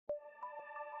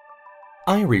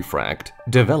EyeRefract,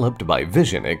 developed by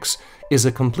Visionix, is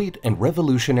a complete and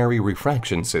revolutionary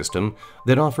refraction system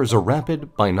that offers a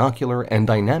rapid, binocular, and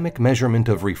dynamic measurement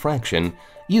of refraction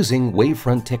using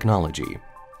wavefront technology.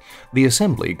 The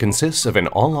assembly consists of an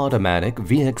all-automatic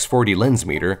VX40 lens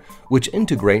meter which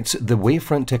integrates the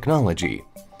wavefront technology,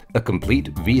 a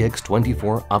complete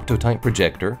VX24 optotype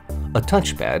projector, a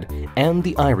touchpad, and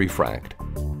the EyeRefract.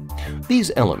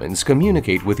 These elements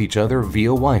communicate with each other via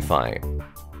Wi-Fi.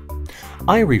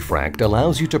 EyeRefract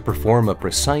allows you to perform a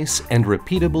precise and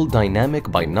repeatable dynamic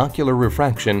binocular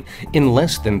refraction in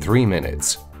less than 3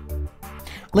 minutes.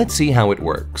 Let's see how it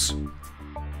works.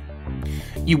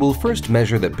 You will first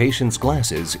measure the patient's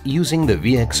glasses using the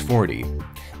VX40.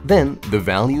 Then, the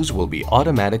values will be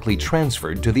automatically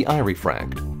transferred to the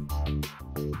EyeRefract.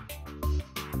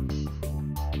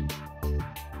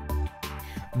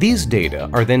 These data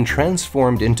are then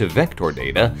transformed into vector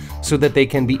data so that they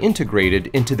can be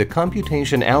integrated into the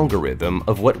computation algorithm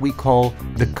of what we call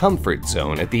the comfort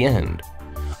zone at the end.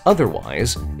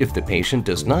 Otherwise, if the patient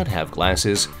does not have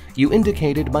glasses, you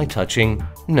indicate it by touching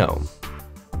No.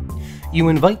 You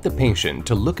invite the patient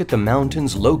to look at the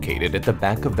mountains located at the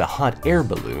back of the hot air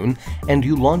balloon and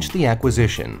you launch the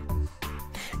acquisition.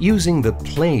 Using the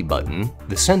Play button,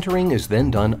 the centering is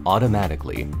then done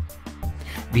automatically.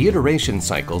 The iteration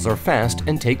cycles are fast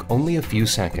and take only a few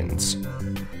seconds.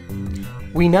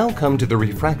 We now come to the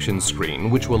refraction screen,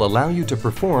 which will allow you to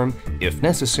perform, if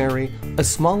necessary, a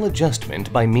small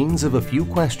adjustment by means of a few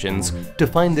questions to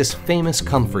find this famous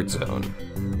comfort zone.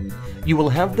 You will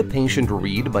have the patient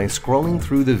read by scrolling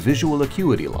through the visual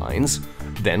acuity lines,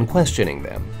 then questioning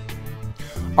them.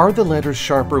 Are the letters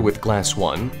sharper with glass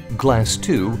 1, glass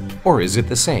 2, or is it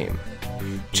the same?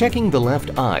 Checking the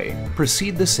left eye,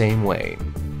 proceed the same way.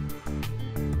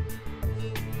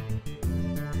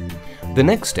 The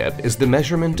next step is the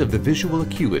measurement of the visual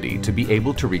acuity to be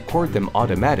able to record them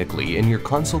automatically in your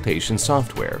consultation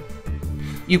software.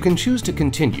 You can choose to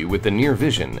continue with the near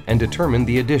vision and determine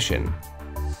the addition.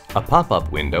 A pop-up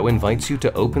window invites you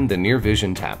to open the near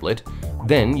vision tablet,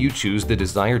 then you choose the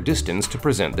desired distance to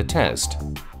present the test.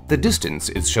 The distance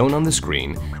is shown on the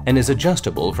screen and is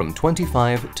adjustable from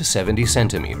 25 to 70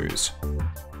 centimeters.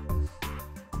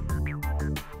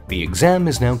 The exam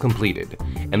is now completed,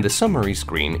 and the summary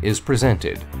screen is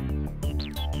presented.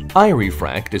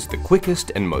 EyeRefract is the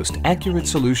quickest and most accurate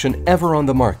solution ever on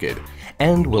the market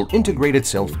and will integrate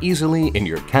itself easily in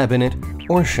your cabinet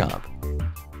or shop.